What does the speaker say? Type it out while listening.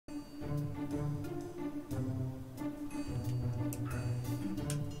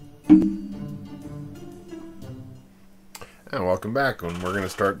And welcome back. And we're going to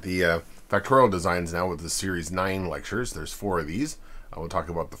start the factorial designs now with the series 9 lectures. There's 4 of these. We'll talk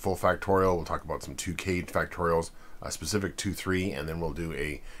about the full factorial. We'll talk about some 2K factorials, specific 2-3, and then we'll do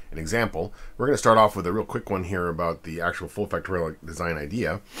an example. We're going to start off with a real quick one here about the actual full factorial design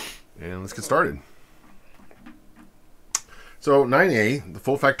idea. And let's get started. So 9A, the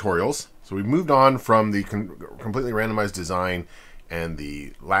full factorials. So we've moved on from the completely randomized design and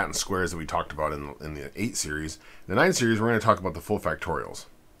the Latin squares that we talked about in the 8 series. In the 9 series, we're going to talk about the full factorials.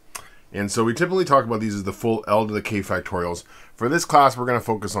 And so we typically talk about these as the full L to the K factorials. For this class, we're going to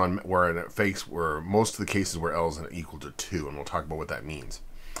focus on where most of the cases where L is equal to 2, and we'll talk about what that means.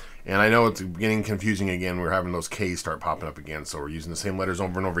 And I know it's getting confusing again. We're having those K's start popping up again, so we're using the same letters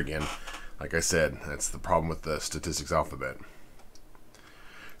over and over again. Like I said, that's the problem with the statistics alphabet.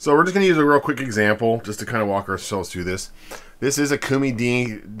 So we're just going to use a real quick example just to kind of walk ourselves through this. This is a Kumi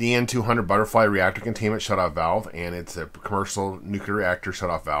DN200 butterfly reactor containment shutoff valve, and it's a commercial nuclear reactor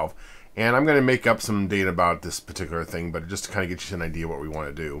shutoff valve. And I'm going to make up some data about this particular thing, but just to kind of get you an idea what we want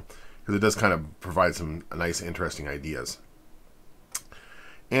to do, because it does kind of provide some nice, interesting ideas.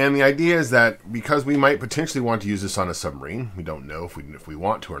 And the idea is that because we might potentially want to use this on a submarine, we don't know if we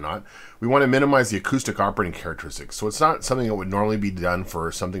want to or not, we want to minimize the acoustic operating characteristics. So it's not something that would normally be done for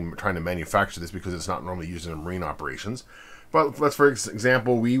something trying to manufacture this because it's not normally used in marine operations. But let's, for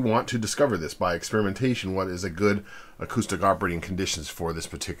example, we want to discover this by experimentation, what is a good acoustic operating conditions for this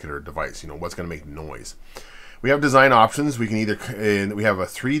particular device, what's going to make noise. We have design options. We can we have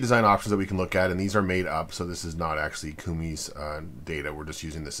 3 design options that we can look at, and these are made up. So this is not actually Kumi's data. We're just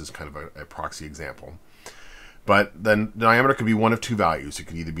using this as kind of a proxy example. But then the diameter could be one of 2 values. It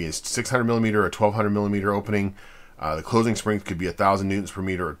could either be a 600 millimeter or 1200 millimeter opening. The closing strength could be 1,000 newtons per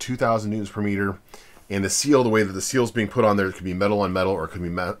meter or 2,000 newtons per meter. And the seal, the way that the seal is being put on there, it could be metal on metal or it could be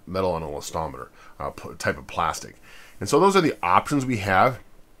metal on an elastomer, type of plastic. And so those are the options we have.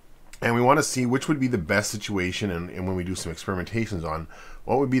 And we want to see which would be the best situation, and when we do some experimentations on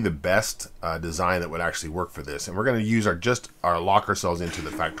what would be the best design that would actually work for this. And we're going to use lock ourselves into the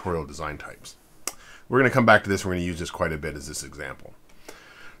factorial design types. We're going to come back to this. We're going to use this quite a bit as this example.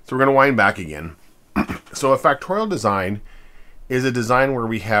 So we're going to wind back again. So a factorial design is a design where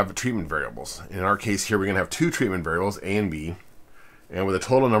we have treatment variables. In our case here, we're going to have 2 treatment variables, A and B, and with a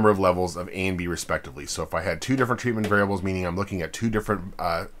total number of levels of A and B respectively. So if I had 2 different treatment variables, meaning I'm looking at 2 different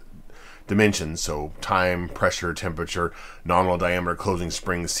dimensions, so time, pressure, temperature, nominal diameter, closing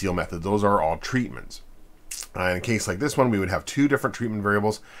spring, seal method, those are all treatments. In a case like this one, we would have 2 different treatment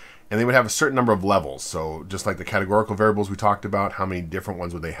variables, and they would have a certain number of levels. So just like the categorical variables we talked about, how many different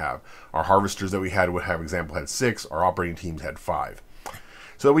ones would they have? Our harvesters that we had would have, example, had 6, our operating teams had 5.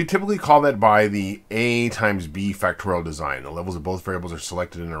 So we typically call that by the A times B factorial design. The levels of both variables are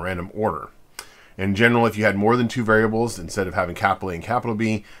selected in a random order. In general, if you had more than 2 variables, instead of having capital A and capital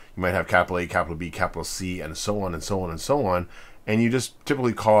B, you might have capital A, capital B, capital C, and so on and so on and so on. And you just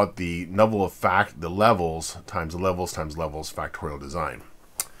typically call it the level of the levels times the levels times levels factorial design.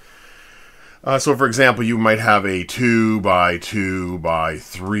 So for example, you might have a 2 by 2 by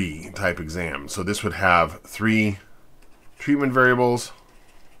 3 type exam. So this would have 3 treatment variables,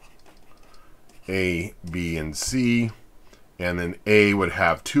 A, B, and C. And then A would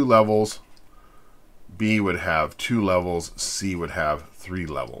have 2 levels. B would have 2 levels, C would have 3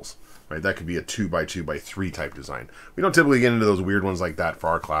 levels, right? That could be a 2 by 2 by 3 type design. We don't typically get into those weird ones like that for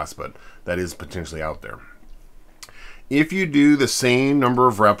our class, but that is potentially out there. If you do the same number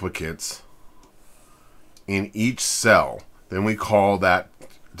of replicates in each cell, then we call that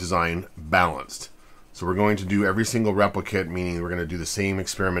design balanced. So we're going to do every single replicate, meaning we're going to do the same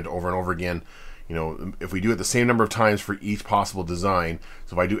experiment over and over again. If we do it the same number of times for each possible design,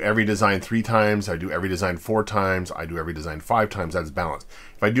 so if I do every design 3 times, I do every design 4 times, I do every design 5 times, that's balanced.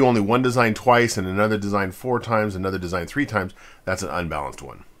 If I do only one design twice and another design 4 times, another design 3 times, that's an unbalanced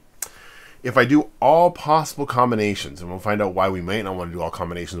one. If I do all possible combinations, and we'll find out why we might not want to do all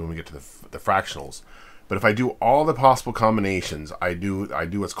combinations when we get to the fractionals, but if I do all the possible combinations, I do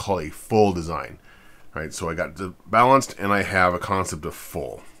what's called a full design, right? So I got the balanced and I have a concept of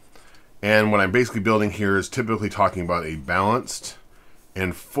full. And what I'm basically building here is typically talking about a balanced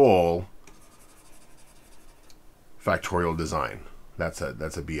and full factorial design. That's a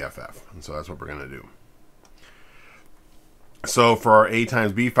BFF. And so that's what we're going to do. So for our A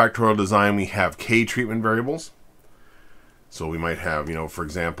times B factorial design, we have K treatment variables. So we might have, for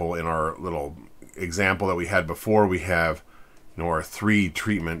example, in our little example that we had before, we have, our 3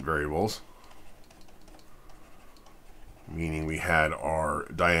 treatment variables. Meaning we had our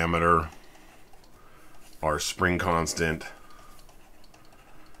diameter, our spring constant,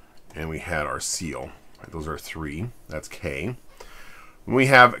 and we had our seal. Those are 3. That's K. When we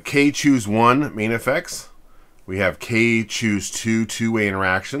have K choose 1 main effects, we have K choose 2 two-way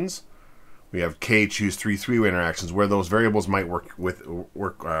interactions. We have K choose 3 three-way interactions, where those variables might work in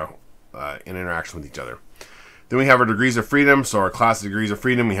interaction with each other. Then we have our degrees of freedom. So our class of degrees of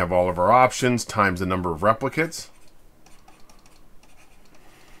freedom, we have all of our options times the number of replicates.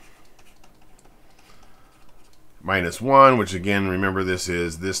 Minus 1, which again, remember this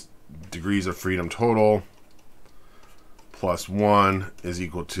is this degrees of freedom total plus 1 is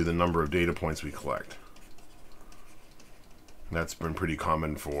equal to the number of data points we collect. That's been pretty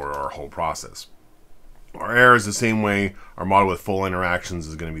common for our whole process. Our error is the same way. Our model with full interactions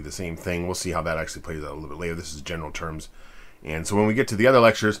is going to be the same thing. We'll see how that actually plays out a little bit later. This is general terms. And so when we get to the other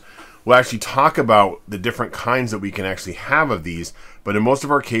lectures, we'll actually talk about the different kinds that we can actually have of these. But in most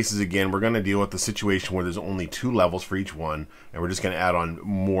of our cases, again, we're going to deal with the situation where there's only 2 levels for each one, and we're just going to add on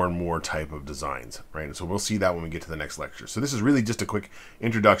more and more type of designs, right? And so we'll see that when we get to the next lecture. So this is really just a quick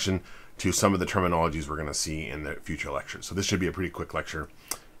introduction to some of the terminologies we're going to see in the future lectures. So this should be a pretty quick lecture,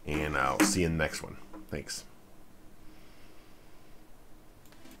 and I'll see you in the next one. Thanks.